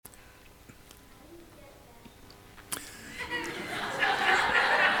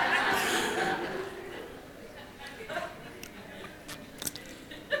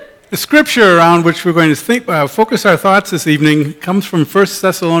The scripture around which we're going to focus our thoughts this evening comes from 1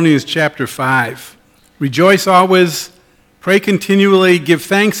 Thessalonians chapter 5. Rejoice always, pray continually, give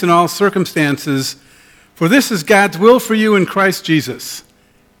thanks in all circumstances, for this is God's will for you in Christ Jesus.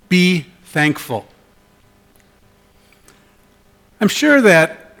 Be thankful. I'm sure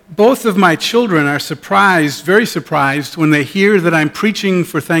that both of my children are surprised, very surprised, when they hear that I'm preaching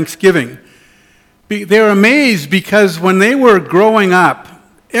for Thanksgiving. They're amazed because when they were growing up,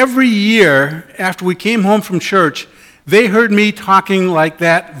 every year after we came home from church, they heard me talking like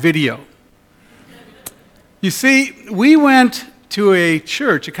that video. You see, we went to a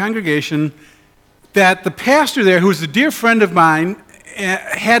church, a congregation, that the pastor there, who was a dear friend of mine,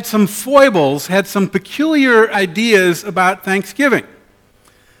 had some foibles, had some peculiar ideas about Thanksgiving.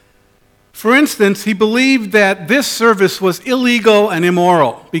 For instance, he believed that this service was illegal and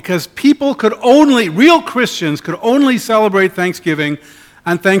immoral because real Christians could only celebrate Thanksgiving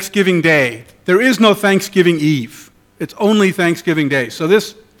on Thanksgiving Day. There is no Thanksgiving Eve. It's only Thanksgiving Day. So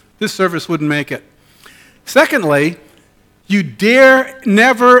this service wouldn't make it. Secondly, you dare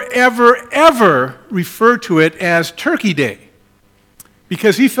never, ever, ever refer to it as Turkey Day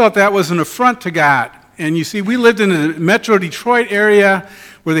because he felt that was an affront to God. And you see, we lived in a Metro Detroit area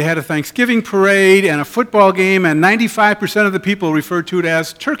where they had a Thanksgiving parade and a football game, and 95% of the people referred to it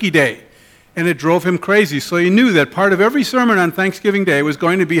as Turkey Day. And it drove him crazy. So he knew that part of every sermon on Thanksgiving Day was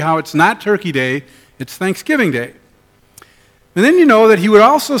going to be how it's not Turkey Day, it's Thanksgiving Day. And then you know that he would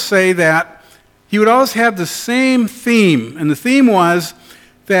also say that he would always have the same theme. And the theme was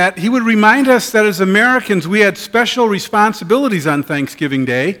that he would remind us that as Americans we had special responsibilities on Thanksgiving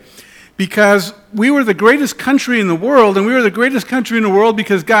Day because we were the greatest country in the world, and we were the greatest country in the world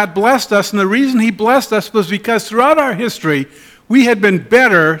because God blessed us. And the reason he blessed us was because throughout our history, we had been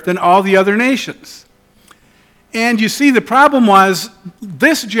better than all the other nations. And you see, the problem was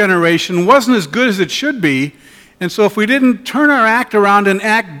this generation wasn't as good as it should be, and so if we didn't turn our act around and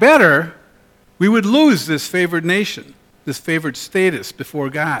act better, we would lose this favored nation, this favored status before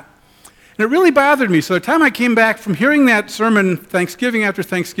God. And it really bothered me. So by the time I came back from hearing that sermon Thanksgiving after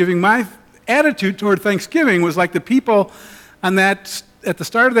Thanksgiving, my attitude toward Thanksgiving was like the people at the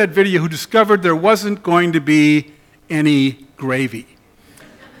start of that video who discovered there wasn't going to be any gravy.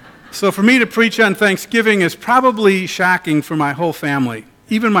 So for me to preach on Thanksgiving is probably shocking for my whole family,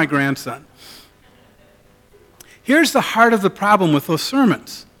 even my grandson. Here's the heart of the problem with those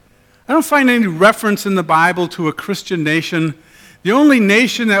sermons. I don't find any reference in the Bible to a Christian nation. The only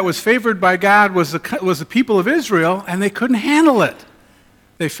nation that was favored by God was the people of Israel, and they couldn't handle it.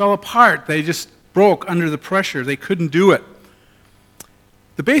 They fell apart. They just broke under the pressure. They couldn't do it.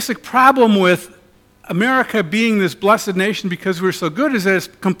 The basic problem with America being this blessed nation because we're so good is that it's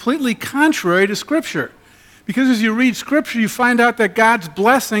completely contrary to Scripture. Because as you read Scripture, you find out that God's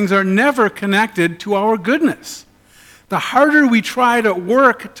blessings are never connected to our goodness. The harder we try to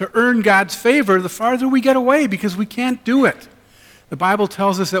work to earn God's favor, the farther we get away because we can't do it. The Bible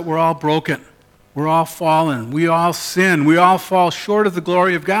tells us that we're all broken. We're all fallen. We all sin. We all fall short of the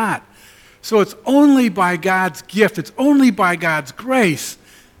glory of God. So it's only by God's gift, it's only by God's grace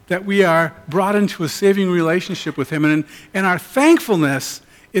that we are brought into a saving relationship with him. And our thankfulness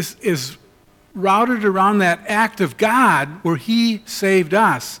is routed around that act of God where he saved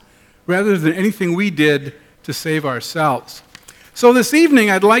us rather than anything we did to save ourselves. So this evening,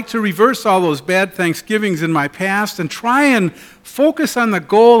 I'd like to reverse all those bad Thanksgivings in my past and try and focus on the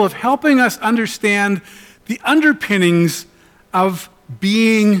goal of helping us understand the underpinnings of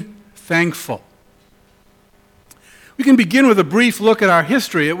being thankful. We can begin with a brief look at our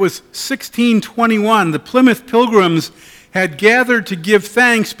history. It was 1621. The Plymouth Pilgrims had gathered to give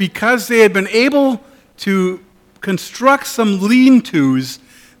thanks because they had been able to construct some lean-tos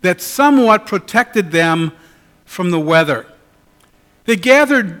that somewhat protected them from the weather. They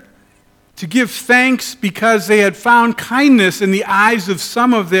gathered to give thanks because they had found kindness in the eyes of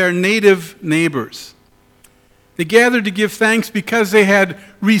some of their native neighbors. They gathered to give thanks because they had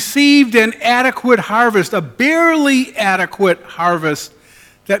received an adequate harvest, a barely adequate harvest.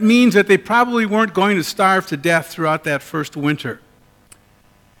 That means that they probably weren't going to starve to death throughout that first winter.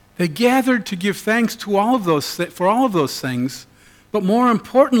 They gathered to give thanks for all of those things, but more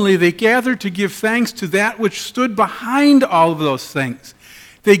importantly, they gathered to give thanks to that which stood behind all of those things.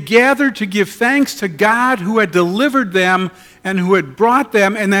 They gathered to give thanks to God who had delivered them and who had brought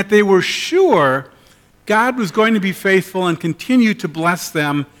them, and that they were sure God was going to be faithful and continue to bless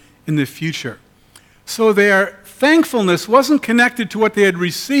them in the future. So their thankfulness wasn't connected to what they had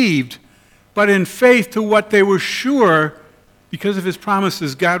received, but in faith to what they were sure, because of his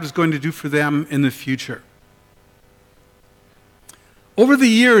promises, God was going to do for them in the future. Over the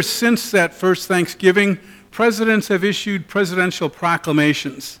years since that first Thanksgiving, presidents have issued presidential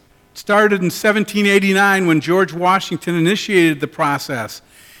proclamations. It started in 1789 when George Washington initiated the process,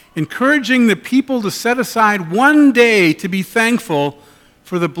 encouraging the people to set aside one day to be thankful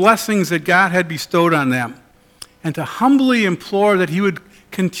for the blessings that God had bestowed on them, and to humbly implore that he would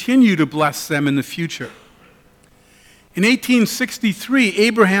continue to bless them in the future. In 1863,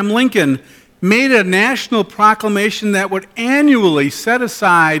 Abraham Lincoln made a national proclamation that would annually set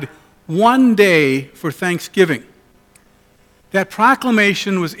aside one day for Thanksgiving. That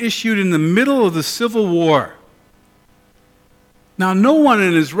proclamation was issued in the middle of the Civil War. Now, no one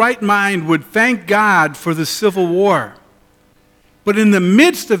in his right mind would thank God for the Civil War. But in the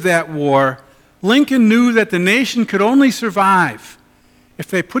midst of that war, Lincoln knew that the nation could only survive if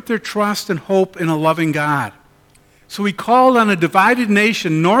they put their trust and hope in a loving God. So he called on a divided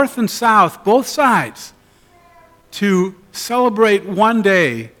nation, North and South, both sides, to celebrate one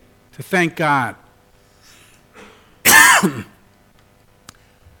day to thank God.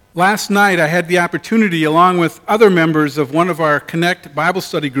 Last night I had the opportunity, along with other members of one of our Connect Bible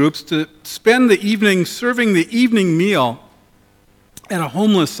study groups, to spend the evening serving the evening meal at a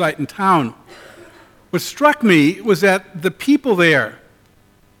homeless site in town. What struck me was that the people there,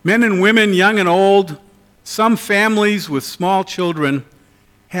 men and women, young and old, some families with small children,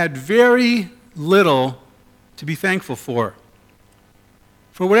 had very little to be thankful for.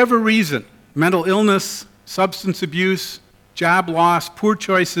 For whatever reason, mental illness, substance abuse, job loss, poor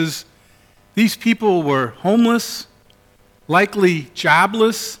choices, these people were homeless, likely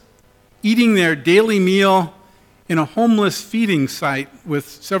jobless, eating their daily meal in a homeless feeding site with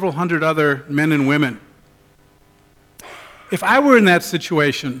several hundred other men and women. If I were in that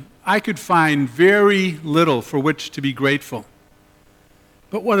situation, I could find very little for which to be grateful.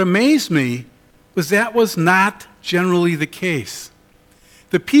 But what amazed me was that was not generally the case.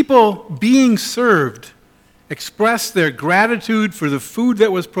 The people being served expressed their gratitude for the food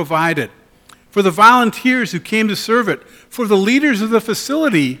that was provided, for the volunteers who came to serve it, for the leaders of the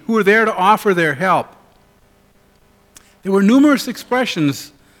facility who were there to offer their help. There were numerous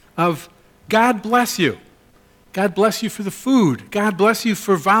expressions of, God bless you. God bless you for the food. God bless you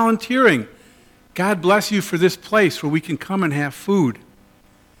for volunteering. God bless you for this place where we can come and have food.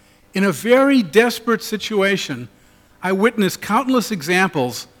 In a very desperate situation, I witnessed countless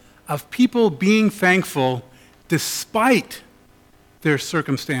examples of people being thankful despite their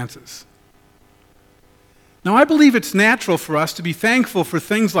circumstances. Now, I believe it's natural for us to be thankful for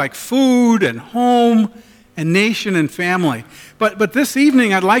things like food and home and nation and family. But this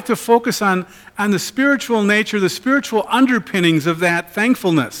evening, I'd like to focus on the spiritual nature, the spiritual underpinnings of that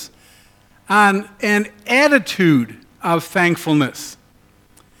thankfulness, on an attitude of thankfulness.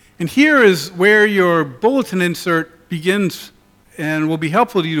 And here is where your bulletin insert begins and will be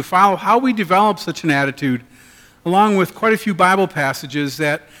helpful to you to follow how we develop such an attitude, along with quite a few Bible passages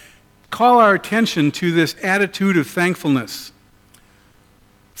that call our attention to this attitude of thankfulness.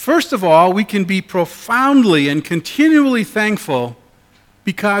 First of all, we can be profoundly and continually thankful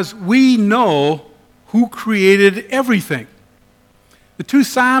because we know who created everything. The two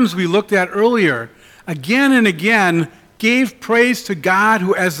Psalms we looked at earlier, again and again, gave praise to God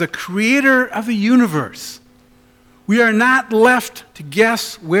who as the creator of the universe. We are not left to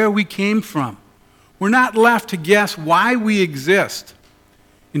guess where we came from. We're not left to guess why we exist.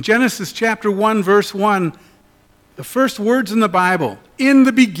 In Genesis chapter 1, verse 1, the first words in the Bible, in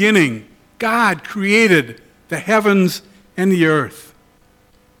the beginning, God created the heavens and the earth.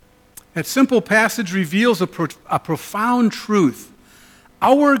 That simple passage reveals a profound truth.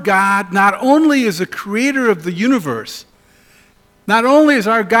 Our God not only is the creator of the universe, not only is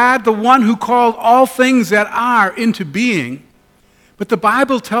our God the one who called all things that are into being, but the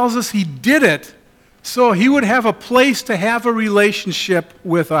Bible tells us he did it so he would have a place to have a relationship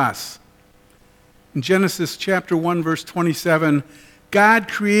with us. In Genesis chapter 1, verse 27, God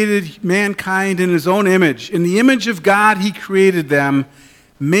created mankind in his own image. In the image of God, he created them.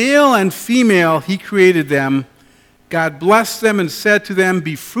 Male and female, he created them. God blessed them and said to them,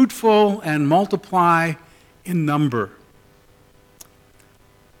 be fruitful and multiply in number.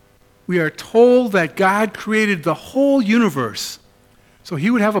 We are told that God created the whole universe so he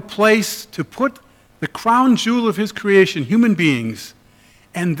would have a place to put the crown jewel of his creation, human beings,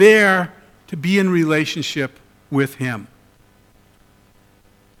 and there to be in relationship with him.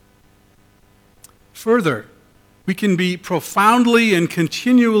 Further, we can be profoundly and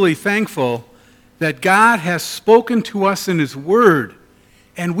continually thankful that God has spoken to us in his word,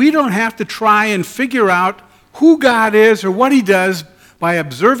 and we don't have to try and figure out who God is or what he does by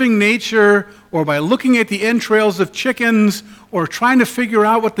observing nature or by looking at the entrails of chickens or trying to figure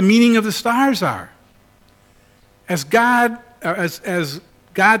out what the meaning of the stars are. As God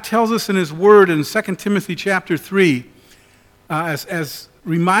tells us in his word in 2 Timothy chapter 3, as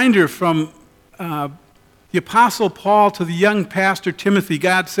reminder from the Apostle Paul to the young pastor Timothy,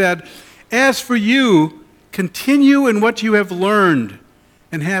 God said, "As for you, continue in what you have learned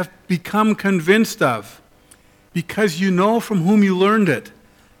and have become convinced of, because you know from whom you learned it,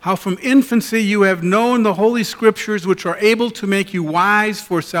 how from infancy you have known the Holy Scriptures, which are able to make you wise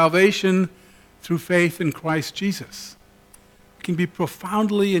for salvation through faith in Christ Jesus." We can be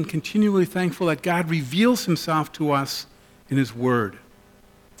profoundly and continually thankful that God reveals himself to us in his word.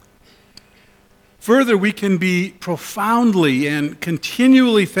 Further, we can be profoundly and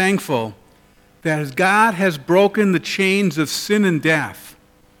continually thankful that as God has broken the chains of sin and death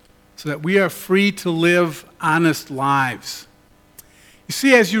so that we are free to live honest lives. You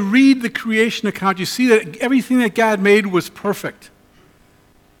see, as you read the creation account, you see that everything that God made was perfect.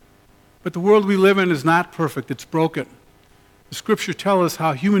 But the world we live in is not perfect. It's broken. The Scripture tells us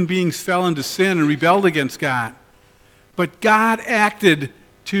how human beings fell into sin and rebelled against God. But God acted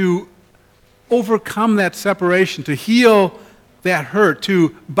to overcome that separation, to heal that hurt,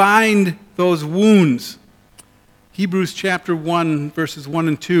 to bind those wounds. Hebrews chapter 1, verses 1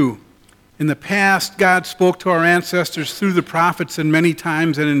 and 2. In the past, God spoke to our ancestors through the prophets in many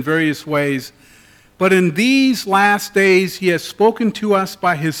times and in various ways. But in these last days, he has spoken to us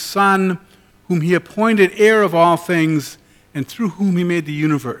by his Son, whom he appointed heir of all things, and through whom he made the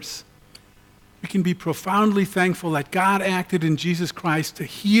universe. We can be profoundly thankful that God acted in Jesus Christ to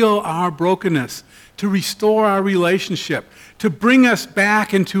heal our brokenness, to restore our relationship, to bring us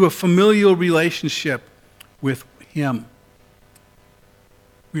back into a familial relationship with him.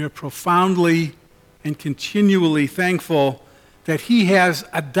 We are profoundly and continually thankful that he has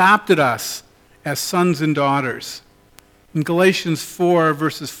adopted us as sons and daughters. In Galatians 4,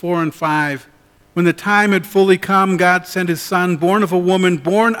 verses 4 and 5, when the time had fully come, God sent his Son, born of a woman,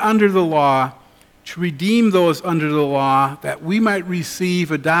 born under the law, to redeem those under the law, that we might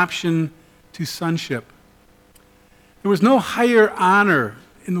receive adoption to sonship. There was no higher honor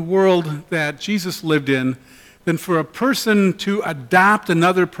in the world that Jesus lived in than for a person to adopt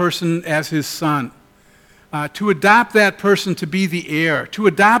another person as his son, to adopt that person to be the heir, to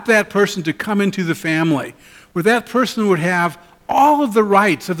adopt that person to come into the family, where that person would have all of the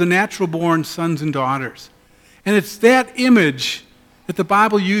rights of the natural-born sons and daughters. And it's that image that the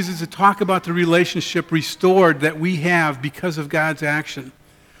Bible uses to talk about the relationship restored that we have because of God's action.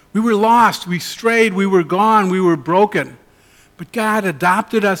 We were lost, we strayed, we were gone, we were broken. But God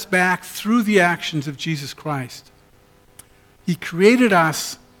adopted us back through the actions of Jesus Christ. He created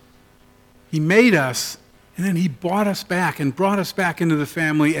us, he made us, and then he bought us back and brought us back into the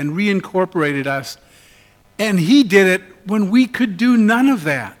family and reincorporated us. And he did it when we could do none of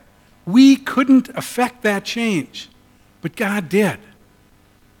that. We couldn't affect that change, but God did.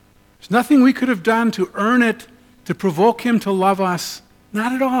 There's nothing we could have done to earn it, to provoke him to love us.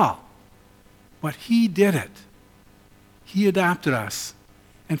 Not at all. But he did it. He adopted us.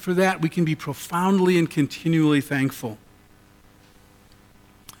 And for that, we can be profoundly and continually thankful.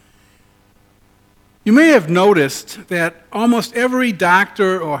 You may have noticed that almost every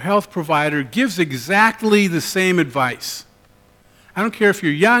doctor or health provider gives exactly the same advice. I don't care if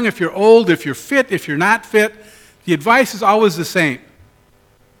you're young, if you're old, if you're fit, if you're not fit. The advice is always the same.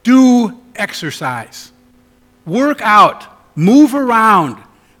 Do exercise. Work out. Move around.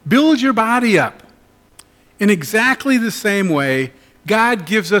 Build your body up. In exactly the same way, God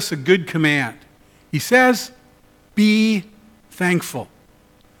gives us a good command. He says, be thankful.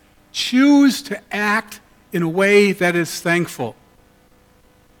 Choose to act in a way that is thankful.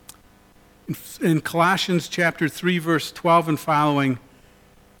 In Colossians chapter 3, verse 12 and following,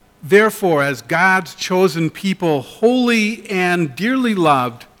 therefore, as God's chosen people, holy and dearly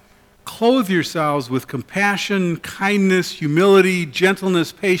loved, clothe yourselves with compassion, kindness, humility,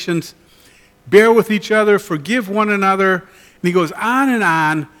 gentleness, patience. Bear with each other, forgive one another. And he goes on,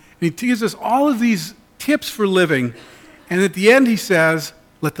 and he gives us all of these tips for living. And at the end he says,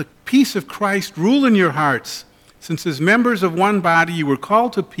 let the peace of Christ rule in your hearts, since as members of one body you were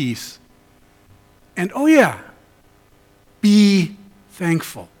called to peace. And be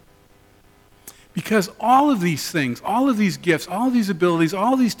thankful. Because all of these things, all of these gifts, all of these abilities,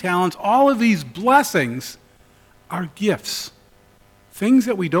 all of these talents, all of these blessings are gifts. Things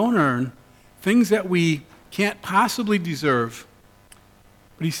that we don't earn, things that we can't possibly deserve.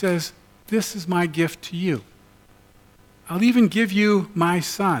 But he says, this is my gift to you. I'll even give you my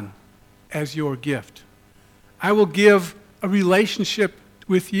Son as your gift. I will give a relationship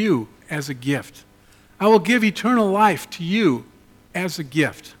with you as a gift. I will give eternal life to you as a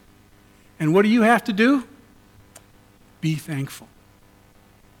gift. And what do you have to do? Be thankful.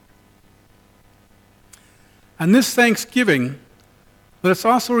 On this Thanksgiving, let us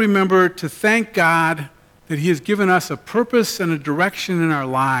also remember to thank God that he has given us a purpose and a direction in our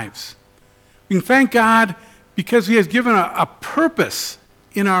lives. We can thank God because he has given a purpose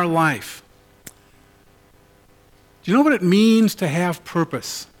in our life. Do you know what it means to have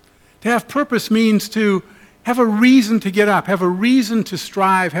purpose? To have purpose means to have a reason to get up, have a reason to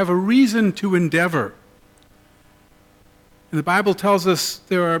strive, have a reason to endeavor. And the Bible tells us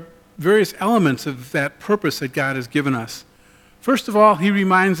there are various elements of that purpose that God has given us. First of all, he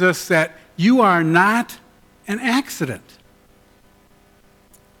reminds us that you are not an accident.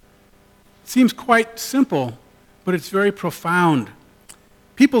 It seems quite simple, but it's very profound.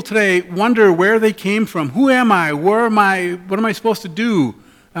 People today wonder where they came from. Who am I? Where am I? What am I supposed to do?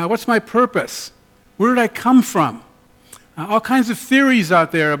 What's my purpose? Where did I come from? All kinds of theories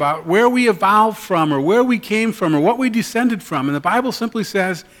out there about where we evolved from or where we came from or what we descended from. And the Bible simply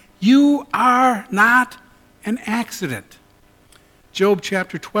says, you are not an accident. Job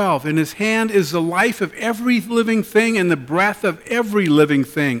chapter 12, in his hand is the life of every living thing and the breath of every living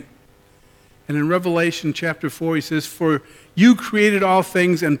thing. And in Revelation chapter 4, he says, for you created all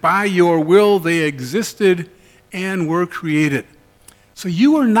things, and by your will they existed and were created. So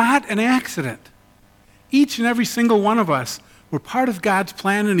you are not an accident. Each and every single one of us were part of God's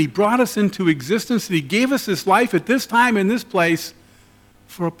plan, and he brought us into existence, and he gave us this life at this time in this place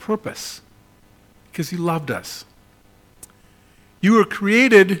for a purpose, because he loved us. You were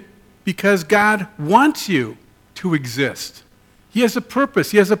created because God wants you to exist. He has a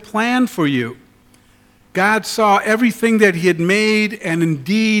purpose. He has a plan for you. God saw everything that he had made, and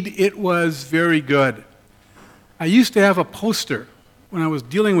indeed it was very good. I used to have a poster when I was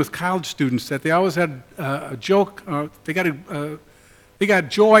dealing with college students that they always had a joke. They got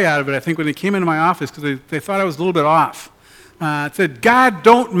joy out of it, I think, when they came into my office because they thought I was a little bit off. It said, God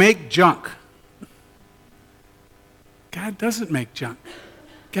don't make junk. God doesn't make junk.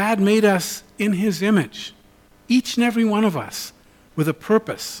 God made us in his image, each and every one of us, with a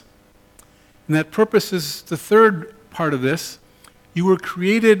purpose. And that purpose is the third part of this. You were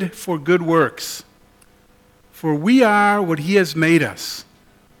created for good works. For we are what he has made us.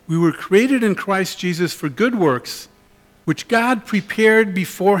 We were created in Christ Jesus for good works, which God prepared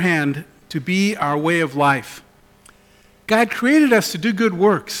beforehand to be our way of life. God created us to do good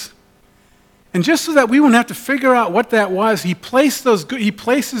works. And just so that we wouldn't have to figure out what that was, he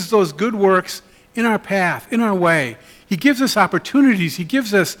places those good works in our path, in our way. He gives us opportunities. He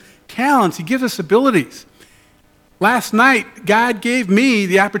gives us talents. He gives us abilities. Last night, God gave me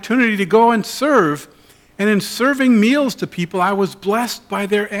the opportunity to go and serve. And in serving meals to people, I was blessed by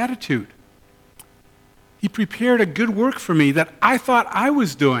their attitude. He prepared a good work for me that I thought I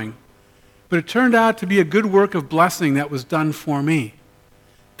was doing, but it turned out to be a good work of blessing that was done for me.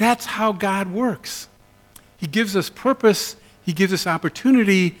 That's how God works. He gives us purpose, he gives us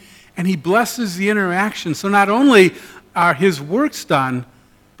opportunity, and he blesses the interaction. So not only are his works done,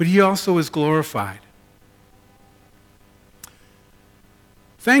 but he also is glorified.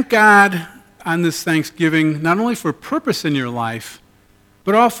 Thank God on this Thanksgiving, not only for purpose in your life,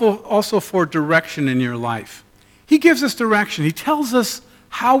 but also for direction in your life. He gives us direction. He tells us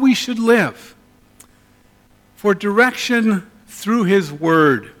how we should live. For direction through his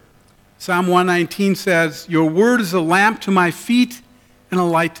word. Psalm 119 says, your word is a lamp to my feet and a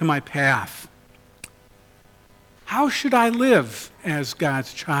light to my path. How should I live as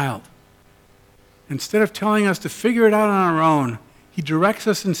God's child? Instead of telling us to figure it out on our own, he directs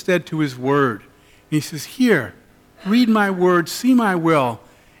us instead to his word. And he says, here, read my word, see my will,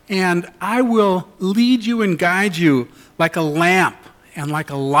 and I will lead you and guide you like a lamp and like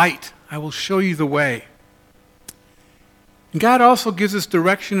a light. I will show you the way. And God also gives us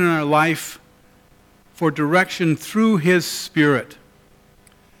direction in our life for direction through his Spirit.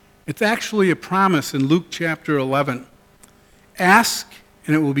 It's actually a promise in Luke chapter 11. Ask,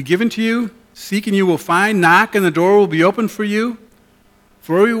 and it will be given to you. Seek, and you will find. Knock, and the door will be opened for you.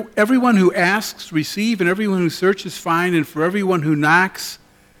 For everyone who asks, receive, and everyone who searches, find, and for everyone who knocks,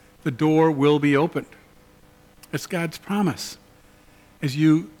 the door will be opened. That's God's promise. As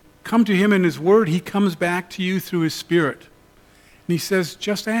you come to him in his word, he comes back to you through his Spirit. And he says,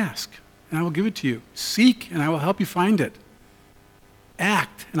 just ask, and I will give it to you. Seek, and I will help you find it.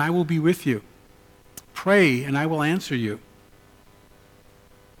 Act, and I will be with you. Pray, and I will answer you.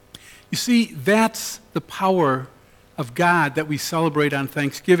 You see, that's the power of God that we celebrate on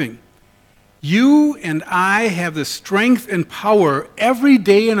Thanksgiving. You and I have the strength and power every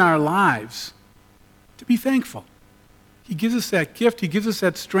day in our lives to be thankful. He gives us that gift. He gives us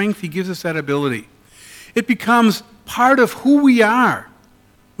that strength. He gives us that ability. It becomes part of who we are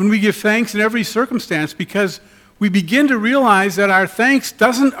when we give thanks in every circumstance, because we begin to realize that our thanks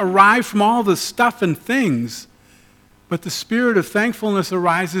doesn't arrive from all the stuff and things, but the spirit of thankfulness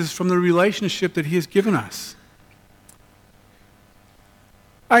arises from the relationship that He has given us.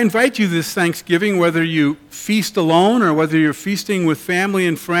 I invite you this Thanksgiving, whether you feast alone or whether you're feasting with family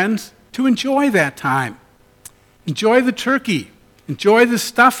and friends, to enjoy that time. Enjoy the turkey. Enjoy the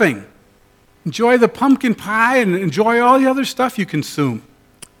stuffing. Enjoy the pumpkin pie, and enjoy all the other stuff you consume.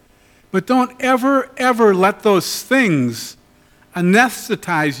 But don't ever, ever let those things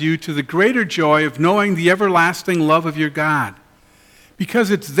anesthetize you to the greater joy of knowing the everlasting love of your God.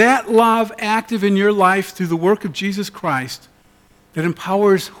 Because it's that love active in your life through the work of Jesus Christ that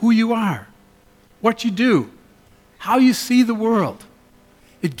empowers who you are, what you do, how you see the world.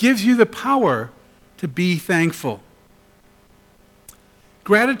 It gives you the power to be thankful.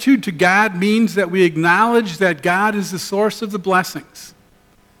 Gratitude to God means that we acknowledge that God is the source of the blessings.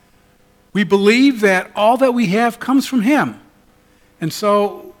 We believe that all that we have comes from Him, and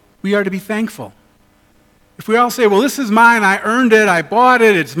so we are to be thankful. If we all say, well, this is mine, I earned it, I bought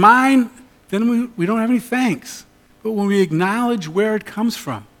it, it's mine, then we don't have any thanks. But when we acknowledge where it comes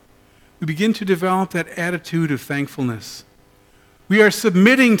from, we begin to develop that attitude of thankfulness. We are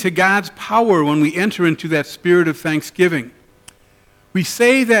submitting to God's power when we enter into that spirit of thanksgiving. We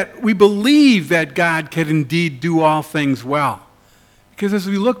say that we believe that God can indeed do all things well. Because as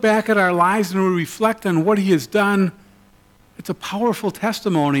we look back at our lives and we reflect on what He has done, it's a powerful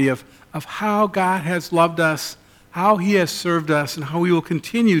testimony of how God has loved us, how He has served us, and how He will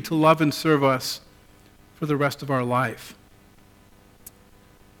continue to love and serve us for the rest of our life.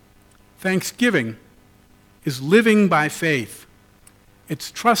 Thanksgiving is living by faith.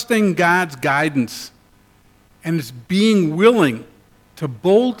 It's trusting God's guidance, and it's being willing to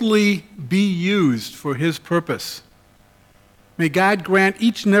boldly be used for His purpose. May God grant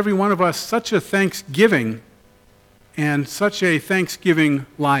each and every one of us such a thanksgiving and such a thanksgiving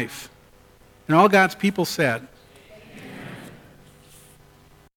life. And all God's people said,